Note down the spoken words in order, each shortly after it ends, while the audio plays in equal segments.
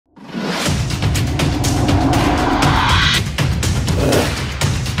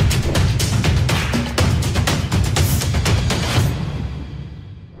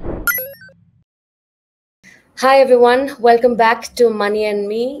Hi, everyone. Welcome back to Money and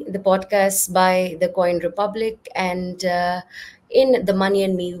Me, the podcast by the Coin Republic. And in the Money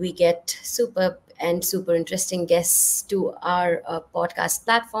and Me, we get superb and super interesting guests to our podcast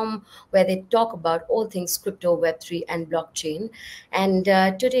platform where they talk about all things crypto, Web3, and blockchain. And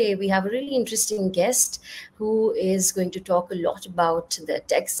today we have a really interesting guest who is going to talk a lot about the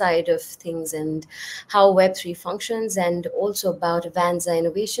tech side of things and how Web3 functions, and also about Avanza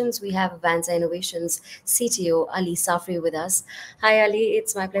Innovations. We have Avanza Innovations CTO Ali Safri with us. Hi, Ali.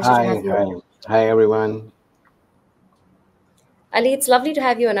 It's my pleasure to have Hi, you. hi, hi, everyone. Ali, it's lovely to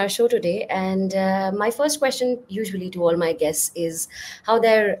have you on our show today. And my first question, usually to all my guests, is how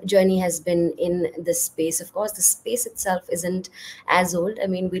their journey has been in this space. Of course, the space itself isn't as old. I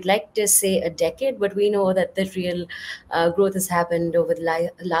mean, we'd like to say a decade, but we know that the real growth has happened over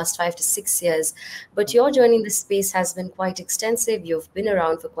the last 5 to 6 years. But your journey in this space has been quite extensive. You've been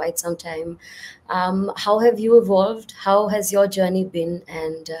around for quite some time. How have you evolved? How has your journey been?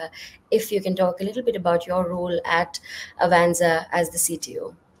 And if you can talk a little bit about your role at Avanza as the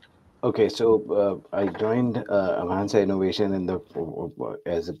CTO. Okay, so I joined Avanza Innovation in the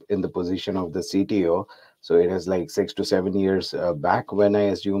as in the position of the CTO. So it is like 6 to 7 years back when I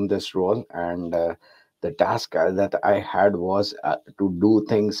assumed this role, and the task that I had was to do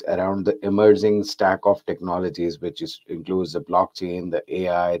things around the emerging stack of technologies, which includes the blockchain, the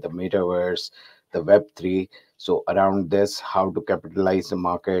AI, the metaverse, the Web3. So around this, how to capitalize the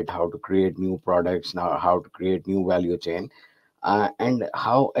market, how to create new products, now how to create new value chain. And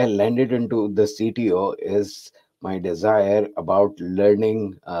how I landed into the CTO is my desire about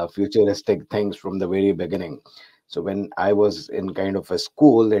learning futuristic things from the very beginning. So when I was in kind of a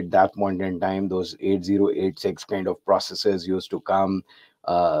school at that point in time, those 8086 kind of processors used to come,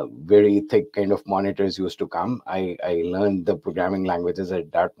 very thick kind of monitors used to come. I learned the programming languages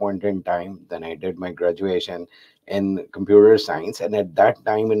at that point in time. Then I did my graduation in computer science, and at that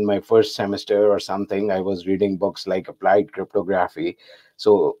time in my first semester or something, I was reading books like Applied Cryptography,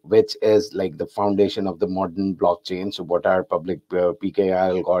 so which is like the foundation of the modern blockchain. So what are public PKI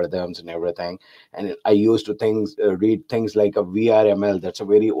algorithms and everything. And I used to read things like a VRML. That's a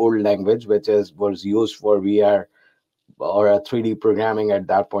very old language which is was used for VR or a 3D programming at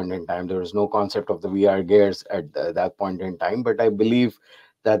that point in time. There was no concept of the VR gears at that point in time, but I believe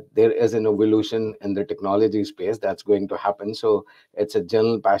that there is an evolution in the technology space that's going to happen. So it's a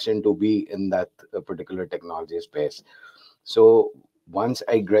general passion to be in that particular technology space. So once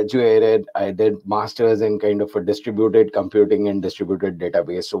I graduated, I did masters in kind of a distributed computing and distributed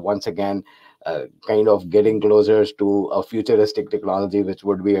database. So once again, kind of getting closer to a futuristic technology, which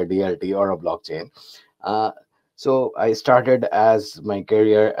would be a DLT or a blockchain. Uh, so I started as my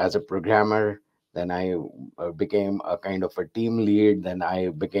career as a programmer. Then I became a kind of a team lead. Then I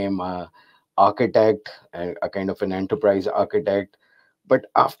became a architect, a kind of an enterprise architect. But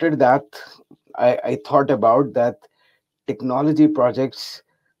after that, I thought about that technology projects,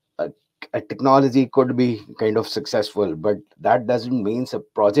 uh, a technology could be kind of successful, but that doesn't mean a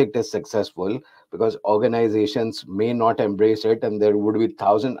project is successful, because organizations may not embrace it and there would be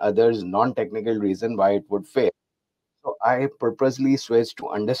thousand others non-technical reason why it would fail. So I purposely switched to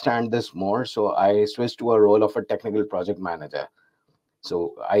understand this more. So I switched to a role of a technical project manager.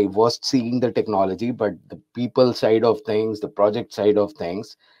 So I was seeing the technology, but the people side of things, the project side of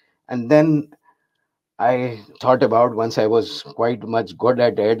things. And then I thought about, once I was quite much good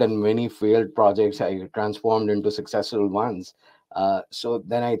at it and many failed projects, I transformed into successful ones. So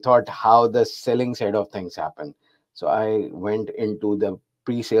then I thought how the selling side of things happen. So I went into the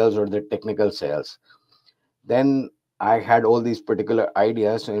pre-sales or the technical sales. Then I had all these particular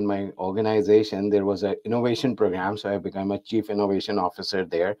ideas. So in my organization, there was an innovation program. So I became a chief innovation officer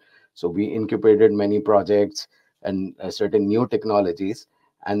there. So we incubated many projects and certain new technologies.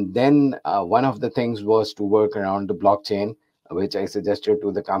 And then one of the things was to work around the blockchain, which I suggested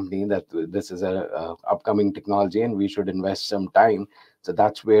to the company that this is a upcoming technology and we should invest some time. So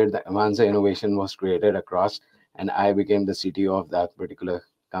that's where the Avanza innovation was created across, and I became the CTO of that particular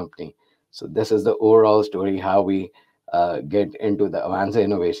company. So this is the overall story how we get into the Avanza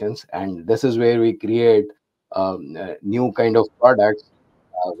innovations, and this is where we create new kind of products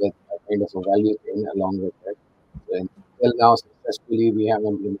with a kind of a value chain along with it. So until now, successfully, we have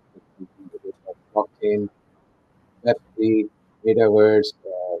implemented something that is like blockchain, Web3, metaverse,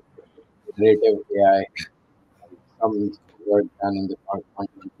 generative AI, and some work done in the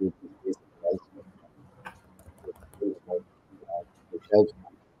content creation space as well. So it's all about the self.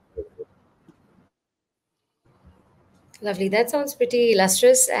 Lovely. That sounds pretty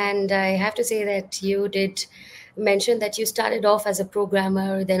illustrious. And I have to say that you did mentioned that you started off as a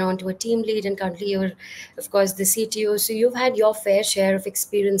programmer, then on to a team lead, and currently you're, of course, the CTO. So you've had your fair share of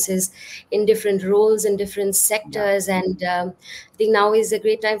experiences in different roles in different Yeah. sectors. And I think now is a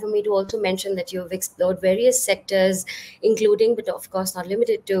great time for me to also mention that you've explored various sectors, including, but of course not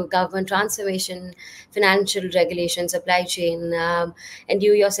limited to, government transformation, financial regulation, supply chain, and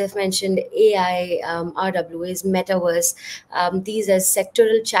you yourself mentioned AI, RWAs, metaverse. These as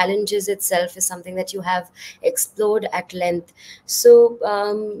sectoral challenges itself is something that you have explored at length. So,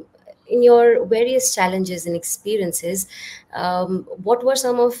 in your various challenges and experiences, what were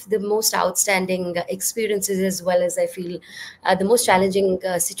some of the most outstanding experiences, as well as I feel the most challenging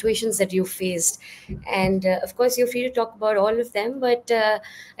situations that you faced? And of course, you're free to talk about all of them, but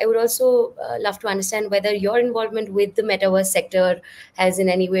I would also love to understand whether your involvement with the metaverse sector has in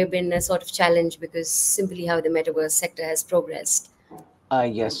any way been a sort of challenge, because simply how the metaverse sector has progressed.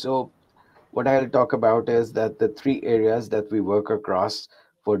 Yes. So what I'll talk about is that the three areas that we work across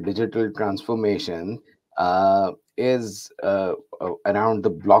for digital transformation is around the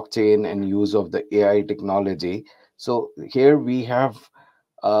blockchain and use of the AI technology. So here we have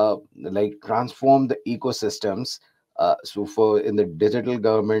like transform the ecosystems. So for in the digital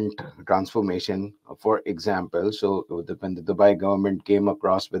government transformation, for example, so when the Dubai government came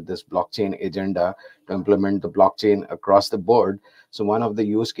across with this blockchain agenda to implement the blockchain across the board, so one of the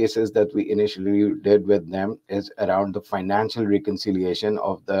use cases that we initially did with them is around the financial reconciliation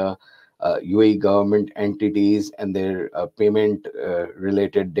of the UAE government entities and their payment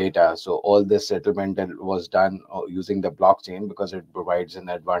related data. So all this settlement that was done using the blockchain because it provides an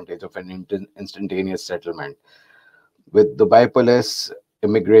advantage of an instantaneous settlement with Dubai police,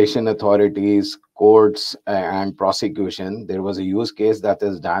 immigration authorities, courts, and prosecution. There was a use case that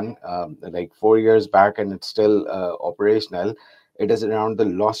is done like 4 years back, and it's still operational. It is around the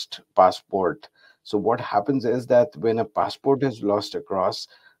lost passport. So what happens is that when a passport is lost across,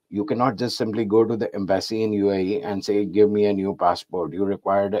 you cannot just simply go to the embassy in UAE and say, "Give me a new passport." You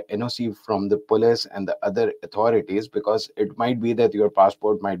require the NOC from the police and the other authorities because it might be that your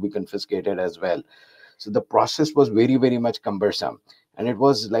passport might be confiscated as well. So the process was very, very much cumbersome, and it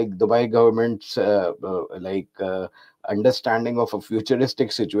was like Dubai government's understanding of a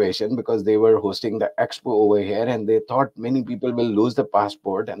futuristic situation because they were hosting the expo over here, and they thought many people will lose the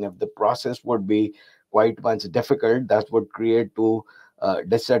passport, and if the process would be quite much difficult, that would create to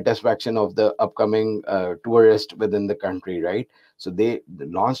dissatisfaction of the upcoming tourist within the country, right? So they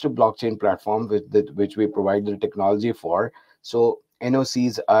launched a blockchain platform which we provide the technology for. So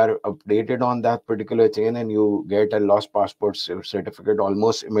NOCs are updated on that particular chain, and you get a lost passport certificate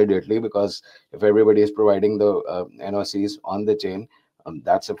almost immediately because if everybody is providing the NOCs on the chain,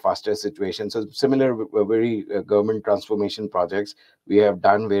 that's a faster situation. So similar, very government transformation projects we have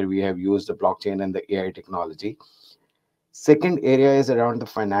done where we have used the blockchain and the AI technology. Second area is around the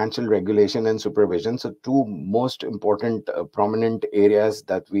financial regulation and supervision. So two most important prominent areas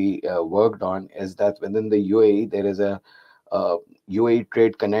that we worked on is that within the UAE there is a UAE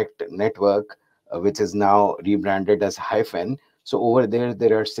Trade Connect network, which is now rebranded as Hyphen. So over there,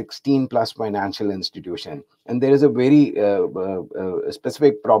 there are 16 plus financial institutions, and there is a very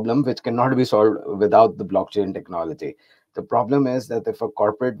specific problem which cannot be solved without the blockchain technology. The problem is that if a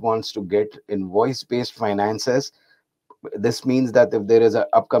corporate wants to get invoice-based finances, this means that if there is an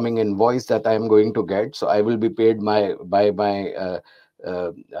upcoming invoice that I am going to get, so I will be paid by my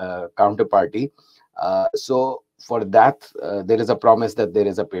counterparty. So for that, there is a promise that there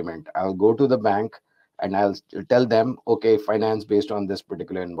is a payment. I'll go to the bank and I'll tell them, okay, finance based on this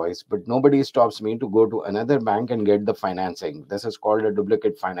particular invoice. But nobody stops me to go to another bank and get the financing. This is called a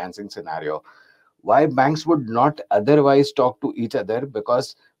duplicate financing scenario. Why banks would not otherwise talk to each other?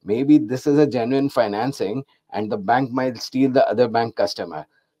 Because maybe this is a genuine financing and the bank might steal the other bank customer.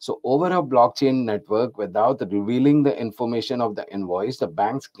 So over a blockchain network, without revealing the information of the invoice, the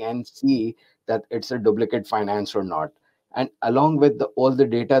banks can see that it's a duplicate finance or not. And along with all the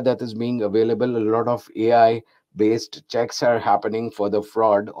data that is being available, a lot of AI based checks are happening for the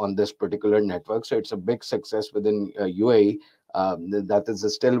fraud on this particular network. So it's a big success within UAE, that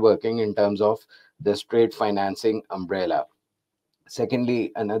is still working in terms of the straight financing umbrella.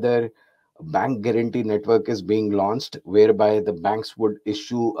 Secondly, another bank guarantee network is being launched whereby the banks would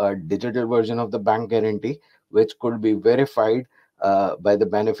issue a digital version of the bank guarantee, which could be verified by the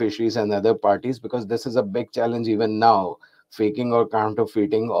beneficiaries and other parties, because this is a big challenge even now, faking or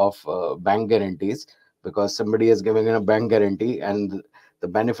counterfeiting of bank guarantees, because somebody is giving a bank guarantee and the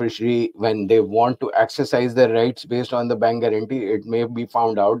beneficiary, when they want to exercise their rights based on the bank guarantee, it may be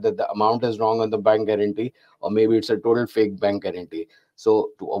found out that the amount is wrong on the bank guarantee, or maybe it's a total fake bank guarantee. So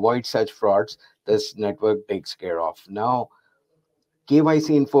to avoid such frauds, this network takes care of. Now,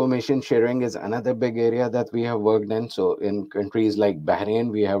 KYC information sharing is another big area that we have worked in. So in countries like Bahrain,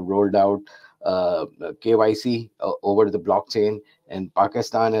 we have rolled out KYC over the blockchain. In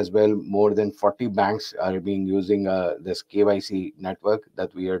Pakistan as well, more than 40 banks are being using this KYC network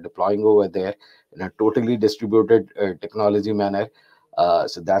that we are deploying over there in a totally distributed technology manner.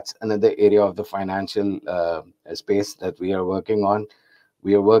 So that's another area of the financial space that we are working on.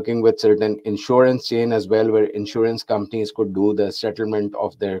 We are working with certain insurance chain as well, where insurance companies could do the settlement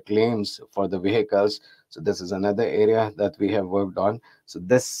of their claims for the vehicles. So this is another area that we have worked on. So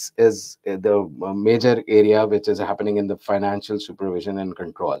this is the major area which is happening in the financial supervision and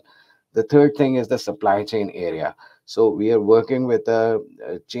control. The third thing is the supply chain area. So we are working with a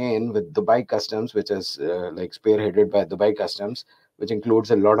chain with Dubai Customs, which is like spearheaded by Dubai Customs, which includes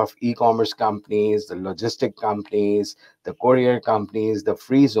a lot of e-commerce companies, the logistic companies, the courier companies, the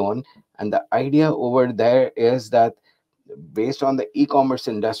free zone. And the idea over there is that based on the e-commerce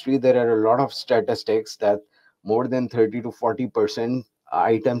industry, there are a lot of statistics that more than 30 to 40%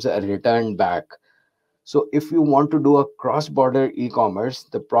 items are returned back. So if you want to do a cross-border e-commerce,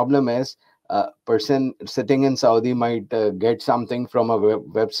 the problem is a person sitting in Saudi might get something from a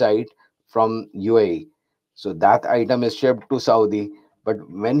website from UAE. So that item is shipped to Saudi, but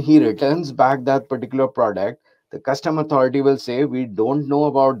when he returns back that particular product, the custom authority will say, we don't know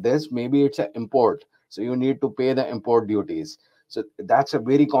about this. Maybe it's an import. So you need to pay the import duties. So that's a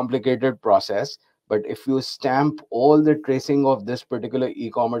very complicated process. But if you stamp all the tracing of this particular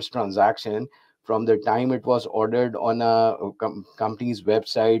e-commerce transaction, from the time it was ordered on a company's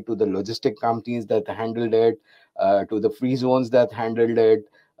website, to the logistic companies that handled it, to the free zones that handled it,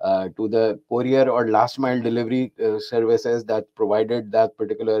 to the courier or last mile delivery services that provided that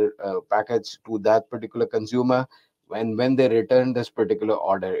particular package to that particular consumer, when they return this particular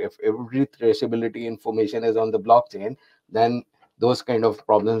order, if every traceability information is on the blockchain, then those kind of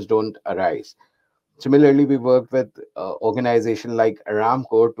problems don't arise. Similarly, we worked with organization like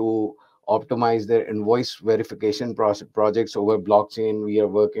Aramco to optimize their invoice verification projects over blockchain. We are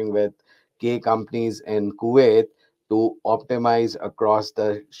working with K companies in Kuwait to optimize across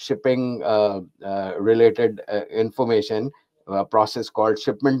the shipping related information process called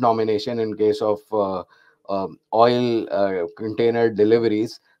shipment nomination in case of oil container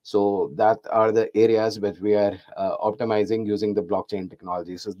deliveries. So that are the areas which we are optimizing using the blockchain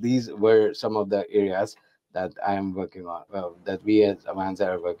technology. So these were some of the areas that I am working on, that we as Avanza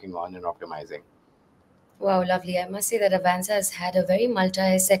are working on and optimizing. Wow, lovely. I must say that Avanza has had a very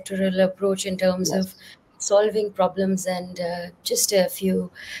multi-sectoral approach in terms of Yes. solving problems. And just a few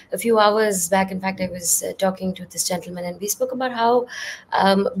hours back, in fact, I was talking to this gentleman, and we spoke about how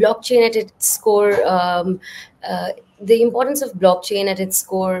blockchain at its core, the importance of blockchain at its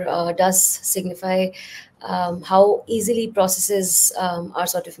core does signify how easily processes are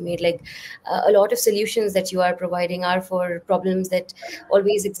sort of made. Like a lot of solutions that you are providing are for problems that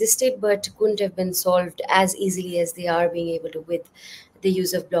always existed but couldn't have been solved as easily as they are being able to with the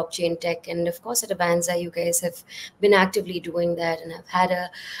use of blockchain tech. And of course, at Avanza, you guys have been actively doing that and have had a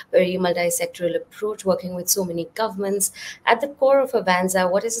very multi-sectoral approach, working with so many governments. At the core of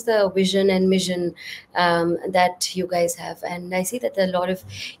Avanza, what is the vision and mission that you guys have? And I see that a lot of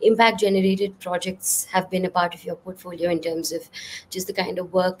impact generated projects have been a part of your portfolio in terms of just the kind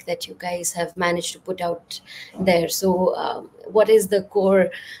of work that you guys have managed to put out there. So, what is the core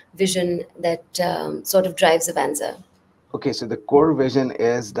vision that sort of drives Avanza? Okay, so the core vision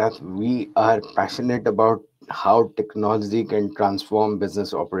is that we are passionate about how technology can transform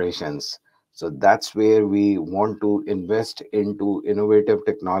business operations. So that's where we want to invest into innovative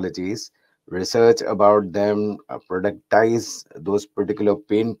technologies, research about them, productize those particular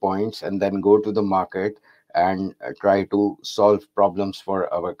pain points, and then go to the market and try to solve problems for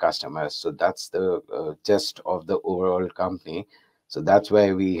our customers. So that's the gist of the overall company. So that's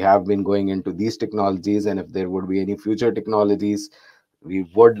why we have been going into these technologies, and if there would be any future technologies, we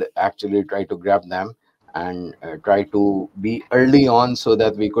would actually try to grab them and try to be early on so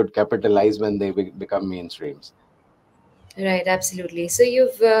that we could capitalize when they become mainstreams. Right, absolutely. So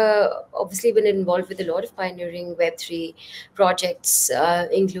you've obviously been involved with a lot of pioneering Web3 projects,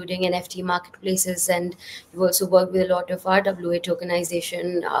 including NFT marketplaces, and you've also worked with a lot of RWA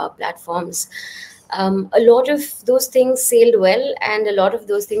tokenization platforms. A lot of those things sailed well, and a lot of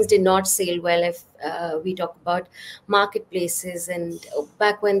those things did not sail well. If we talk about marketplaces, and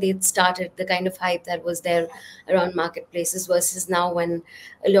back when they started, the kind of hype that was there around marketplaces versus now, when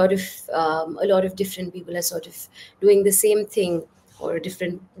a lot of different people are sort of doing the same thing, or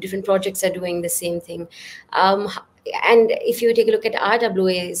different projects are doing the same thing. And if you take a look at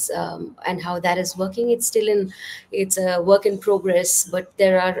RWAs, and how that is working, it's a work in progress. But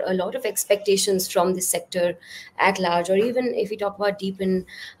there are a lot of expectations from the sector at large, or even if we talk about deepen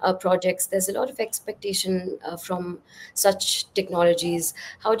projects, there's a lot of expectation from such technologies.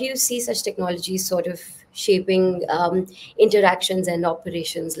 How do you see such technologies sort of shaping interactions and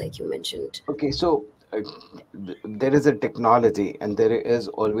operations, like you mentioned? Okay, so there is a technology, and there is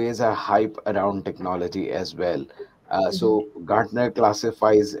always a hype around technology as well. So Gartner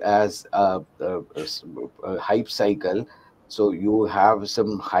classifies as a hype cycle. So you have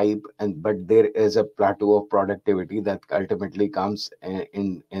some hype, and but there is a plateau of productivity that ultimately comes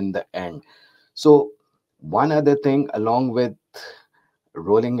in the end. So one other thing, along with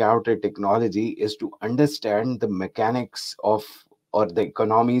rolling out a technology, is to understand the mechanics of or the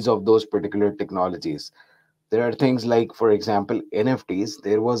economies of those particular technologies. There are things like, for example, NFTs.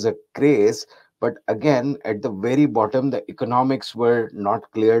 There was a craze, but again, at the very bottom, the economics were not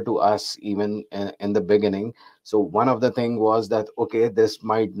clear to us even in the beginning. So one of the thing was that, okay, this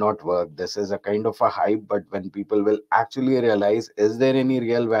might not work. This is a kind of a hype, but when people will actually realize, is there any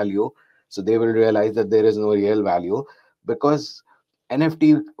real value? So they will realize that there is no real value, because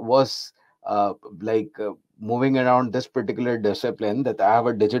NFT was moving around this particular discipline, that I have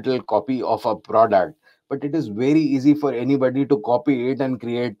a digital copy of a product, but it is very easy for anybody to copy it and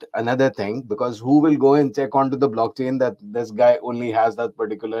create another thing, because who will go and check onto the blockchain that this guy only has that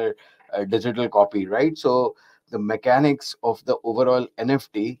particular digital copy, right? So the mechanics of the overall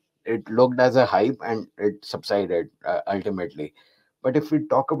NFT, it looked as a hype and it subsided ultimately. But if we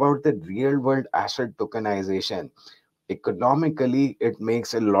talk about the real world asset tokenization, economically it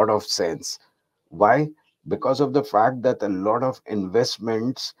makes a lot of sense. Why? Because of the fact that a lot of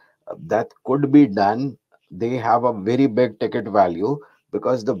investments that could be done, they have a very big ticket value,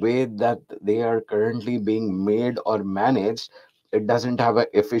 because the way that they are currently being made or managed, it doesn't have a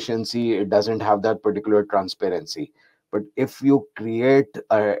efficiency, it doesn't have that particular transparency. But if you create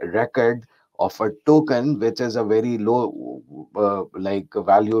a record of a token which is a very low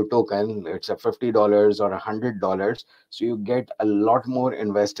value token, it's a $50 or $100, so you get a lot more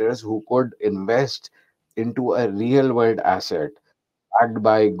investors who could invest into a real world asset, backed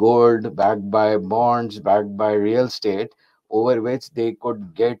by gold, backed by bonds, backed by real estate, over which they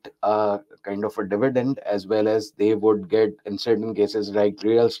could get a kind of a dividend, as well as they would get, in certain cases like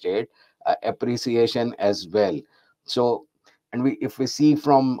real estate, appreciation as well. So, and if we see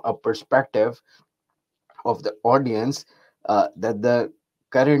from a perspective of the audience, that the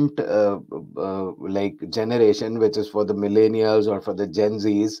current generation, which is for the millennials or for the Gen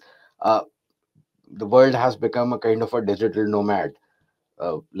Zs, uh, the world has become a kind of a digital nomad.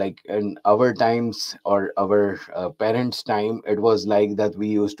 Like in our times or our parents' time, it was like that we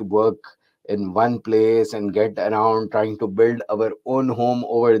used to work in one place and get around trying to build our own home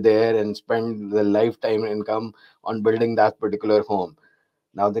over there and spend the lifetime income on building that particular home.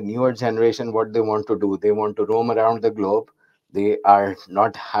 Now the newer generation, what they want to do, they want to roam around the globe. They are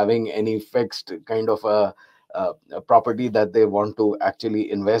not having any fixed kind of a property that they want to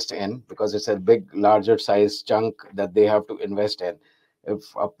actually invest in, because it's a big larger size chunk that they have to invest in.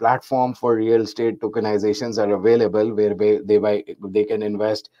 If a platform for real estate tokenizations are available, where they can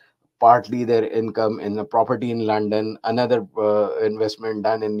invest partly their income in a property in London, another investment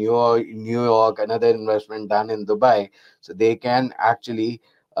done in New York, another investment done in Dubai. So they can actually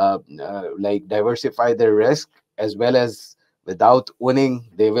diversify their risk, as well as without owning,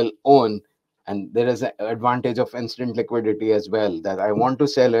 they will own. And there is an advantage of instant liquidity as well. That I want to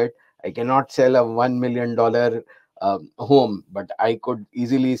sell it, I cannot sell a $1 million home, but I could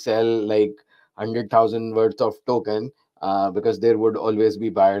easily sell like 100,000 worth of token, because there would always be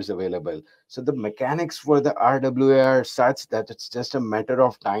buyers available. So the mechanics for the RWA are such that it's just a matter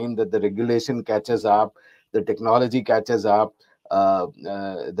of time that the regulation catches up, the technology catches up,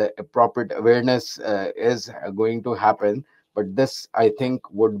 the appropriate awareness is going to happen. But this, I think,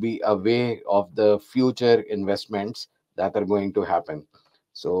 would be a way of the future investments that are going to happen.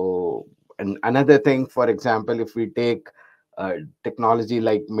 So, and another thing, for example, if we take technology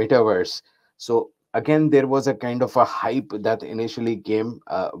like metaverse, so again, there was a kind of a hype that initially came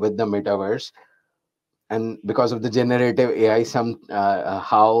with the metaverse, and because of the generative AI,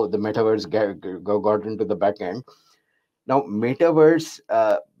 how the metaverse got into the back end. Now, metaverse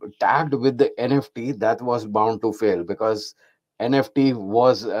tagged with the NFT, that was bound to fail, because NFT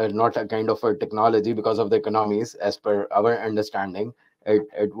was not a kind of a technology because of the economies, as per our understanding.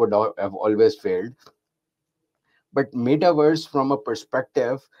 It would have always failed. But metaverse, from a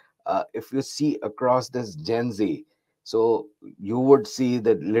perspective, if you see across this Gen Z, So you would see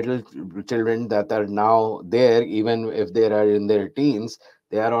the little children that are now there, even if they are in their teens,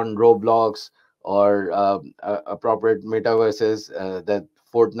 they are on Roblox or appropriate metaverses, that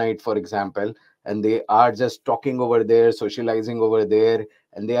Fortnite, for example, and they are just talking over there, socializing over there,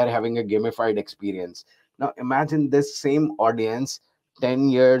 and they are having a gamified experience. Now, imagine this same audience 10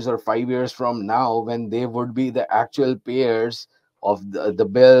 years or 5 years from now, when they would be the actual payers of the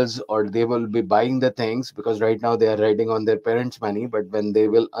bills, or they will be buying the things, because right now they are riding on their parents money, but when they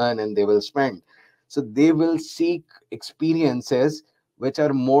will earn and they will spend, so they will seek experiences which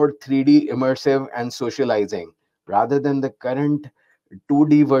are more 3D immersive and socializing, rather than the current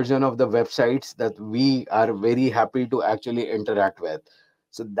 2D version of the websites that we are very happy to actually interact with.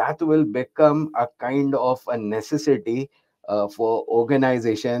 So that will become a kind of a necessity for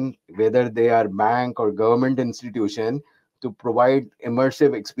organization, whether they are bank or government institution, to provide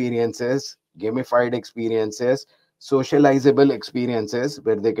immersive experiences, gamified experiences, socializable experiences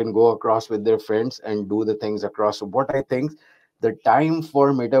where they can go across with their friends and do the things across. So what I think, the time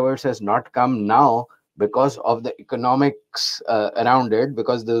for metaverse has not come now, because of the economics around it,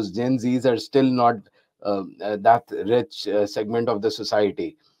 because those Gen Zs are still not that rich segment of the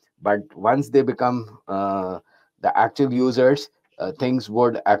society. But once they become the actual users, things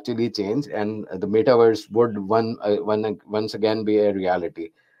would actually change, and the metaverse would once again be a reality.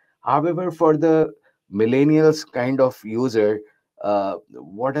 However, for the millennials kind of user,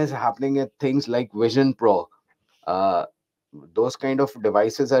 what is happening at things like Vision Pro, uh, those kind of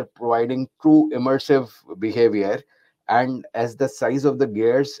devices are providing true immersive behavior. And as the size of the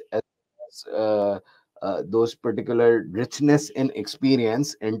gears, as those particular richness in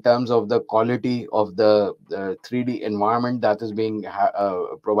experience in terms of the quality of the 3D environment that is being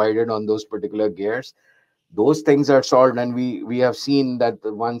provided on those particular gears, those things are solved. And we have seen that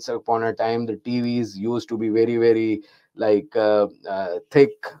once upon a time the TVs used to be very, very like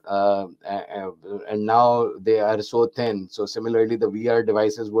thick, and now they are so thin. So similarly the VR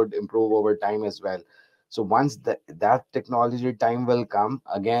devices would improve over time as well. So once that technology time will come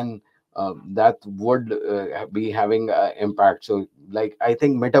again, that would be having impact. So like I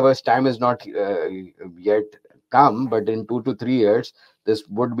think metaverse time is not yet come, but in 2 to 3 years this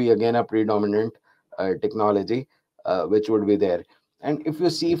would be again a predominant technology which would be there. And if you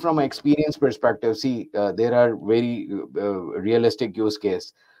see from an experience perspective, see, there are very realistic use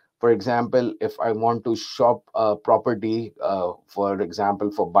case. For example, if I want to shop a property, for example,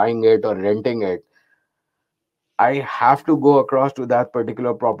 for buying it or renting it, I have to go across to that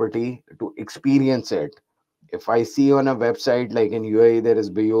particular property to experience it. If I see on a website like in UAE there is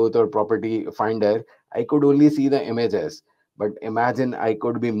Bayut or Property Finder, I could only see the images. But imagine I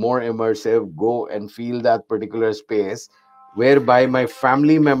could be more immersive, go and feel that particular space, whereby my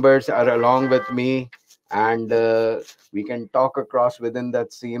family members are along with me, and we can talk across within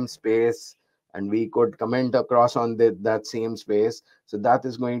that same space, and we could comment across on that same space. So that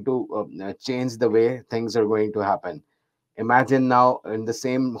is going to change the way things are going to happen. Imagine now in the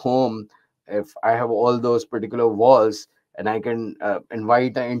same home, if I have all those particular walls, and I can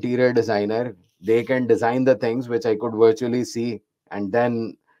invite an interior designer, they can design the things which I could virtually see, and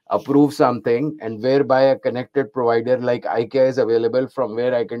then approve something, and whereby a connected provider like IKEA is available from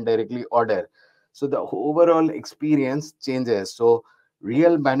where I can directly order. So the overall experience changes. So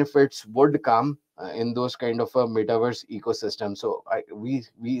real benefits would come in those kind of a metaverse ecosystem. So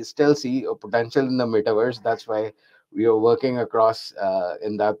we still see a potential in the metaverse. That's why we are working across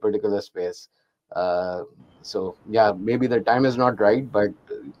in that particular space. Uh, so yeah, maybe the time is not right, but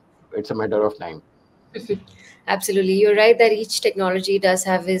it's a matter of time. Absolutely. You're right that each technology does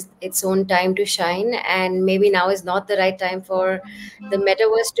have its own time to shine, and maybe now is not the right time for the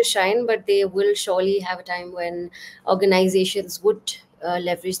metaverse to shine, but they will surely have a time when organizations would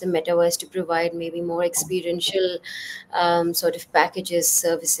leverage the metaverse to provide maybe more experiential sort of packages,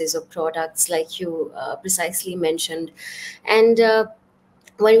 services, or products, like you precisely mentioned. And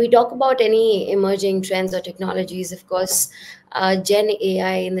when we talk about any emerging trends or technologies, of course, Gen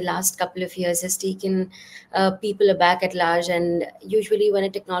AI in the last couple of years has taken people aback at large. And usually, when a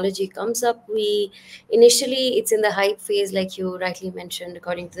technology comes up, we initially it's in the hype phase, like you rightly mentioned,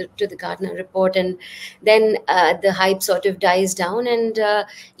 according to the Gartner report, and then the hype sort of dies down, and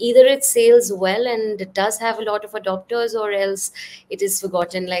either it sails well and it does have a lot of adopters, or else it is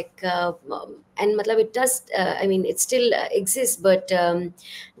forgotten. And matlab, it does. I mean, it still exists, but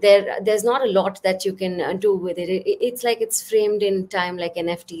there's not a lot that you can do with it. It's like it's framed in time, like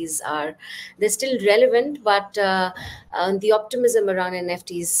NFTs are. They're still relevant, but the optimism around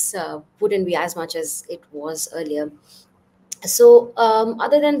NFTs wouldn't be as much as it was earlier. So,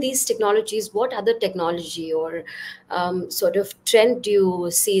 other than these technologies, what other technology or sort of trend do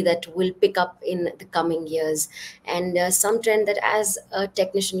you see that will pick up in the coming years? And some trend that, as a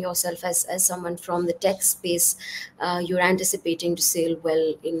technician yourself, as someone from the tech space, you're anticipating to sail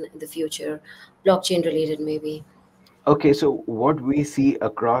well in the future, blockchain related maybe. Okay, so what we see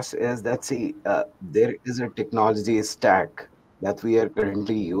across is that, see, there is a technology stack that we are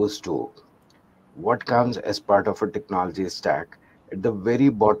currently used to. What comes as part of a technology stack? At the very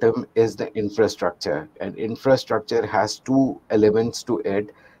bottom is the infrastructure, and infrastructure has two elements to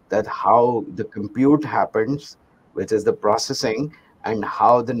it: that how the compute happens, which is the processing, and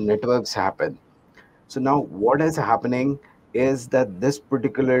how the networks happen. So now what is happening is that this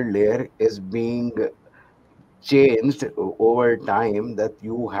particular layer is being changed over time, that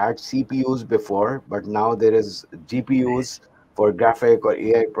you had CPUs before, but now there is GPUs for graphic or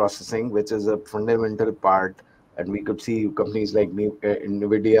AI processing, which is a fundamental part. And we could see companies like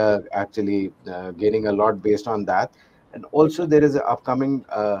NVIDIA actually gaining a lot based on that. And also there is an upcoming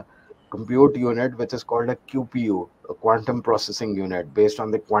compute unit, which is called a QPU, a quantum processing unit, based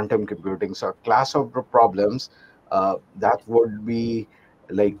on the quantum computing. So a class of problems that would be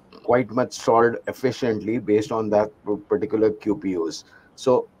like quite much solved efficiently based on that particular QPUs.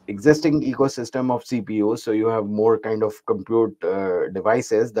 So existing ecosystem of CPUs, so you have more kind of compute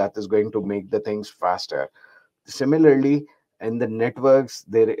devices that is going to make the things faster. Similarly, in the networks,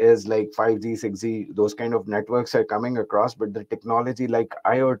 there is like 5G, 6G, those kind of networks are coming across, but the technology like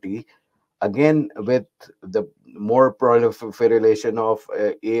IoT, again with the more proliferation of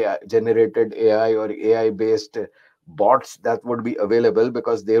AI generated AI or AI based bots that would be available,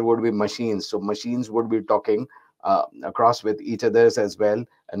 because there would be machines, so machines would be talking across with each others as well,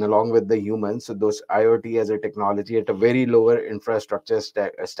 and along with the humans. So those IoT as a technology at a very lower infrastructure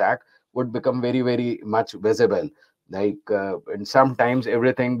stack would become very very much visible. And sometimes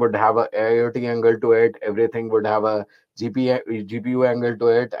everything would have a IoT angle to it, everything would have a GPU angle to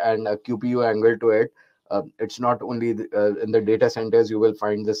it, and a QPU angle to it. It's not only in the data centers you will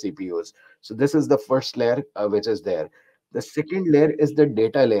find the CPUs. So this is the first layer which is there. The second layer is the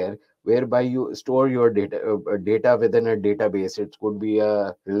data layer, whereby you store your data within a database. It could be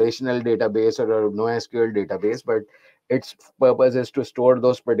a relational database or a NoSQL database, but its purpose is to store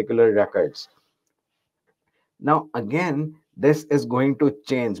those particular records. Now, again, this is going to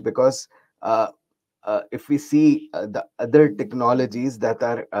change because uh, if we see the other technologies that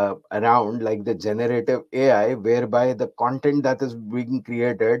are around, like the generative AI, whereby the content that is being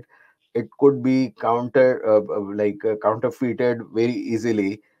created, it could be counterfeited very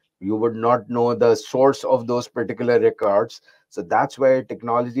easily. You would not know the source of those particular records. So that's why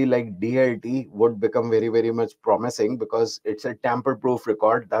technology like DLT would become very very much promising, because it's a tamper proof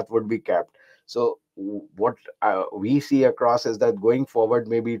record that would be kept. So what we see across is that going forward,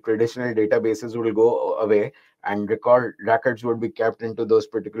 maybe traditional databases will go away, and records would be kept into those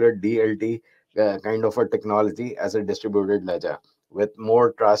particular DLT kind of a technology as a distributed ledger, with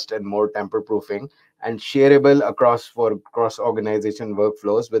more trust and more tamper proofing, and shareable across for cross organization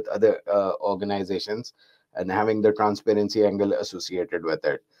workflows with other organizations, and having the transparency angle associated with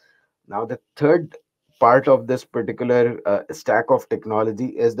it. Now, the third part of this particular stack of technology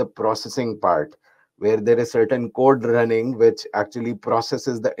is the processing part, where there is certain code running which actually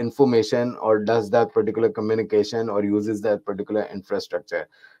processes the information or does that particular communication or uses that particular infrastructure.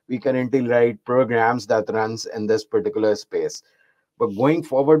 We currently write programs that runs in this particular space. But going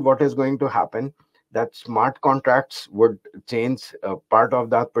forward, what is going to happen? That smart contracts would change part of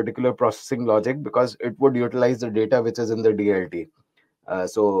that particular processing logic, because it would utilize the data which is in the DLT.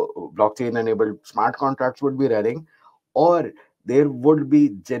 So blockchain enabled smart contracts would be running, or there would be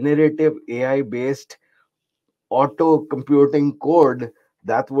generative AI based auto computing code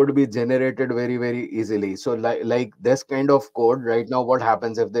that would be generated very very easily. So like this kind of code right now, what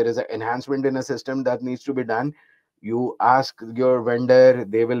happens if there is an enhancement in a system that needs to be done? You ask your vendor,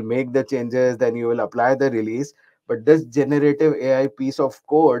 they will make the changes, then you will apply the release. But this generative AI piece of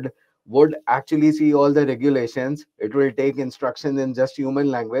code would actually see all the regulations, it will take instructions in just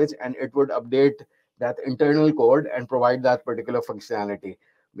human language, and it would update that internal code and provide that particular functionality.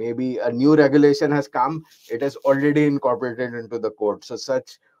 Maybe a new regulation has come, it is already incorporated into the code. So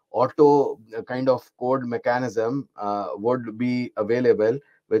such auto kind of code mechanism would be available,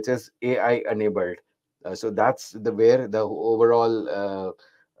 which is AI enabled. So that's the where the overall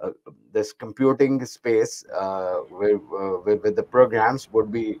this computing space with the programs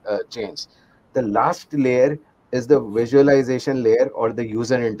would be changed. The last layer is the visualization layer or the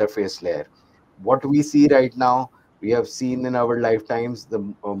user interface layer. What we see right now, we have seen in our lifetimes the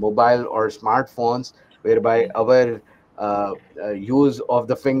mobile or smartphones, whereby our use of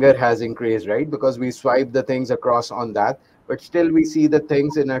the finger has increased, right? Because we swipe the things across on that, but still we see the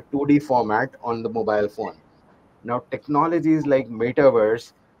things in a 2D format on the mobile phone. Now, technologies like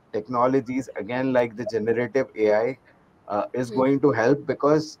metaverse, technologies again like the generative AI is going to help,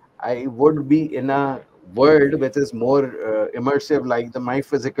 because I would be in a world which is more immersive, like the my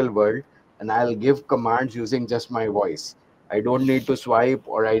physical world, and I'll give commands using just my voice. I don't need to swipe,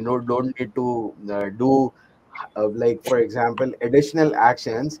 or I don't need to do like for example additional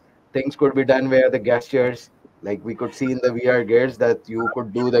actions. Things could be done via the gestures, like we could see in the VR gears that you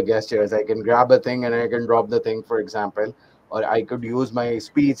could do the gestures. I can grab a thing and I can drop the thing, for example, or I could use my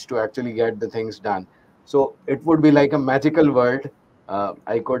speech to actually get the things done. So it would be like a magical world.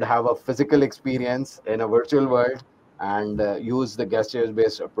 I could have a physical experience in a virtual world and use the gestures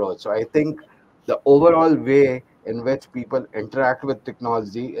based approach. So I think the overall way in which people interact with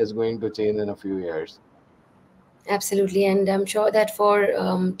technology is going to change in a few years. Absolutely, and I'm sure that for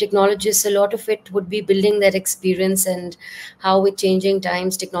technologists, a lot of it would be building that experience and how with changing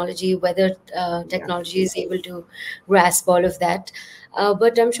times, technology, whether Yeah. technology is able to grasp all of that.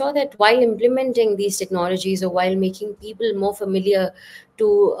 But I'm sure that while implementing these technologies or while making people more familiar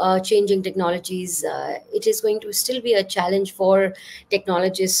to changing technologies, it is going to still be a challenge for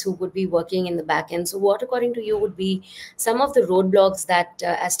technologists who would be working in the back end. So, what, according to you, would be some of the roadblocks that,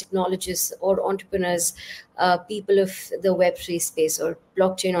 as technologists or entrepreneurs, people of the Web3 space or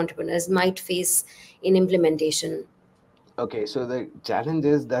blockchain entrepreneurs might face in implementation? Okay, so the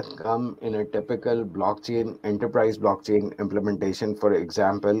challenges that come in a typical blockchain, enterprise blockchain implementation, for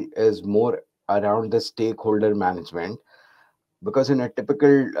example, is more around the stakeholder management. Because in a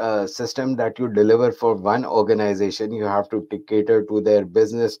typical system that you deliver for one organization, you have to cater to their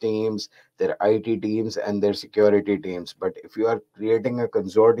business teams, their IT teams, and their security teams. But if you are creating a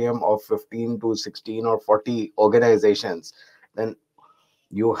consortium of 15 to 16 or 40 organizations, then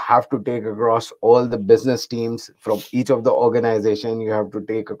you have to take across all the business teams from each of the organization. You have to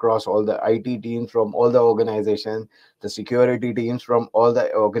take across all the IT teams from all the organization, the security teams from all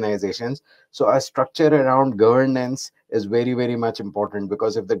the organizations. So a structure around governance is very very much important,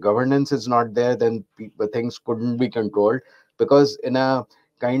 because if the governance is not there, then things couldn't be controlled. Because in a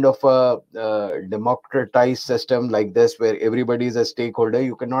kind of a democratized system like this, where everybody is a stakeholder,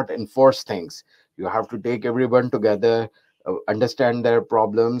 you cannot enforce things. You have to take everyone together, understand their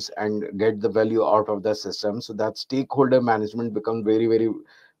problems and get the value out of the system. So that stakeholder management becomes very very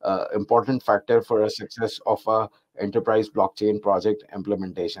important factor for a success of a enterprise blockchain project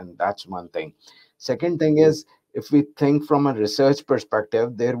implementation. That's one thing. Second thing is, if we think from a research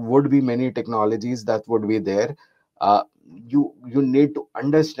perspective, there would be many technologies that would be there. You need to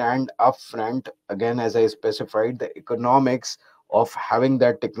understand upfront, again as I specified, the economics of having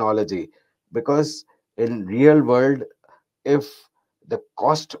that technology. Because in real world, if the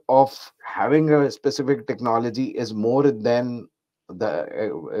cost of having a specific technology is more than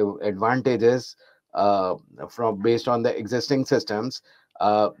the advantages from based on the existing systems,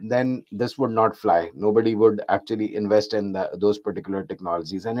 then this would not fly. Nobody would actually invest in those particular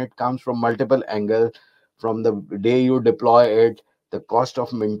technologies, and it comes from multiple angles. From the day you deploy it, the cost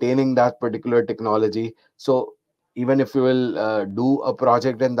of maintaining that particular technology. So even if you will do a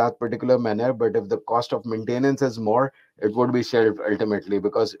project in that particular manner, but if the cost of maintenance is more, it would be shelved ultimately,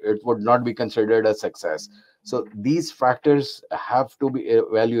 because it would not be considered a success. So these factors have to be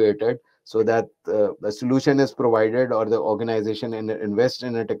evaluated, so that the solution is provided, or the organization invest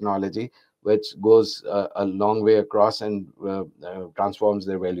in a technology which goes a long way across and transforms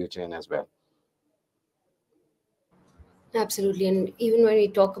their value chain as well. Absolutely. And even when we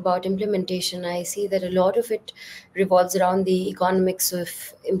talk about implementation, I see that a lot of it revolves around the economics of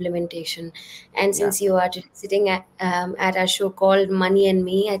implementation. And Yeah. since you are sitting at our show called Money and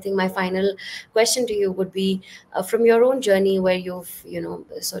Me, I think my final question to you would be, from your own journey where you've,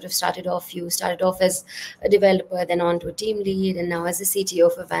 sort of you started off as a developer, then on to a team lead, and now as a CTO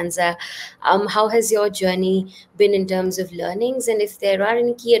of Avanza. How has your journey been in terms of learnings? And if there are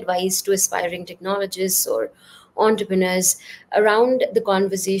any key advice to aspiring technologists or entrepreneurs around the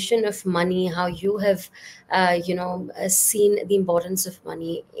conversation of money, how you have seen the importance of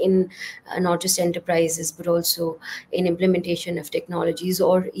money in not just enterprises but also in implementation of technologies,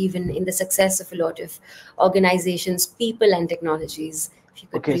 or even in the success of a lot of organizations, people and technologies. If you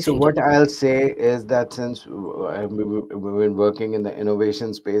could Okay, so briefly talk. what I'll say is that since we've been working in the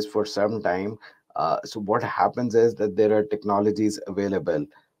innovation space for some time, so what happens is that there are technologies available,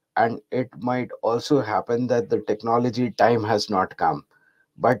 and it might also happen that the technology time has not come.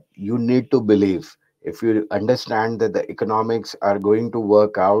 But you need to believe. If you understand that the economics are going to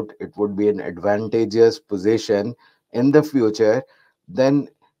work out, it would be an advantageous position in the future, then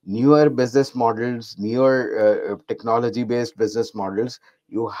newer business models, newer technology based business models,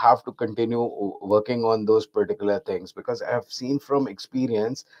 you have to continue working on those particular things, because I have seen from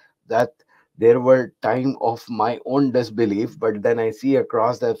experience that there were time of my own disbelief, but then I see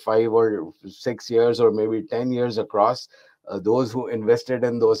across that 5 or 6 years or maybe 10 years across, those who invested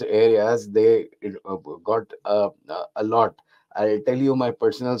in those areas, they got a lot. I'll tell you my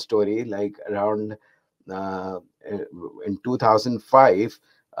personal story. Like around uh, in 2005,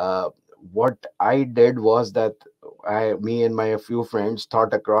 uh, what I did was that me and my few friends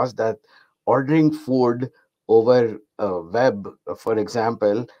thought across that ordering food over web, for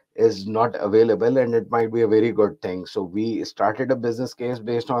example, is not available, and it might be a very good thing. So we started a business case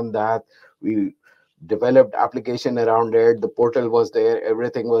based on that. We developed application around it. The portal was there,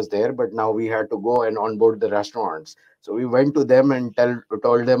 everything was there, but now we had to go and onboard the restaurants. So we went to them and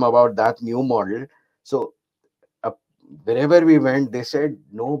told them about that new model. So uh, wherever we went, they said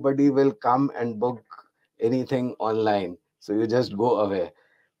nobody will come and book anything online. So you just go away.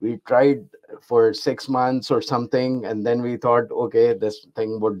 We tried for 6 months or something, and then we thought, okay, this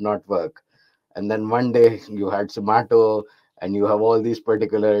thing would not work. And then one day you had Zomato, and you have all these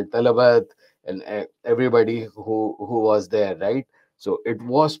particular Talabat and everybody who was there, right? So it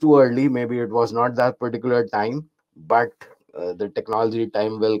was too early. Maybe it was not that particular time, but the technology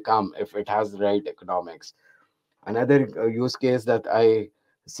time will come if it has the right economics. Another use case that I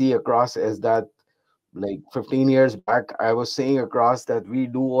see across is that, like 15 years back, I was saying across that we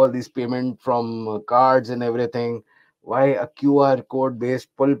do all this payment from cards and everything. Why a QR code based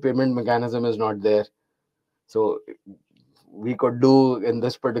full payment mechanism is not there? So we could do in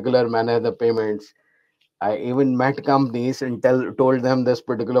this particular manner the payments. I even met companies and told them this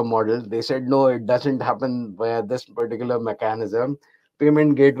particular model. They said, no, it doesn't happen via this particular mechanism.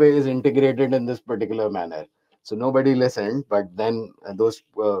 Payment gateway is integrated in this particular manner. So nobody listened, but then those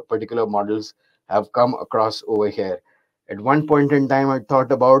particular models have come across over here. At one point in time, I thought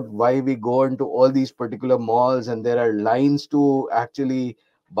about why we go into all these particular malls and there are lines to actually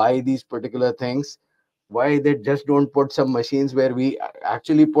buy these particular things. Why they just don't put some machines where we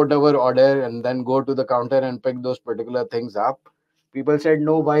actually put our order and then go to the counter and pick those particular things up? People said,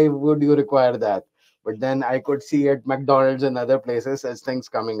 no, why would you require that? But then I could see at McDonald's and other places as things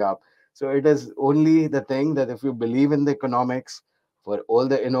coming up. So it is only the thing that if you believe in the economics for all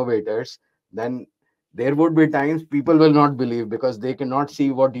the innovators, then there would be times people will not believe because they cannot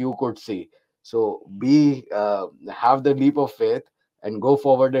see what you could see. So be have the leap of faith and go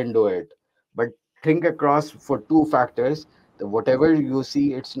forward and do it. But think across for two factors. The whatever you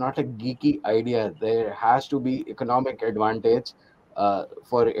see, it's not a geeky idea. There has to be economic advantage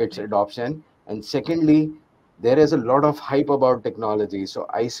for its adoption. And secondly, there is a lot of hype about technology. So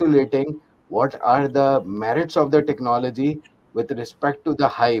isolating what are the merits of the technology with respect to the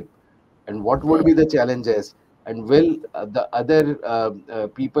hype, and what would be the challenges, and will the other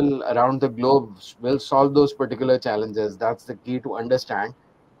people around the globe will solve those particular challenges. That's the key to understand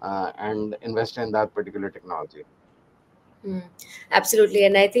and invest in that particular technology. Mm, absolutely.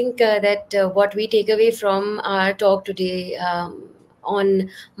 And I think that what we take away from our talk today on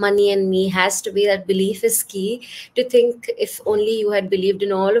money and me has to be that belief is key. To think if only you had believed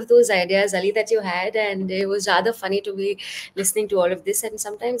in all of those ideas, Ali, that you had. And it was rather funny to be listening to all of this. And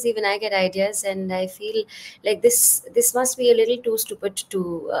sometimes even I get ideas and I feel like this must be a little too stupid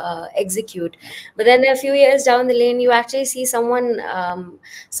to execute. But then a few years down the lane, you actually see someone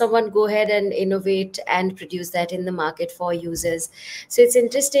go ahead and innovate and produce that in the market for users. So it's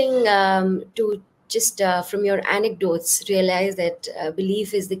interesting to just from your anecdotes realize that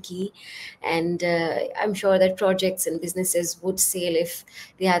belief is the key, and I'm sure that projects and businesses would sail if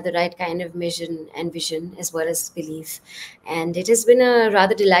they had the right kind of mission and vision as well as belief. And it has been a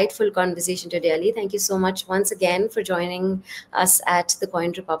rather delightful conversation today, Ali. Thank you so much once again for joining us at the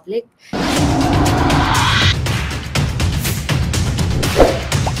Coin Republic.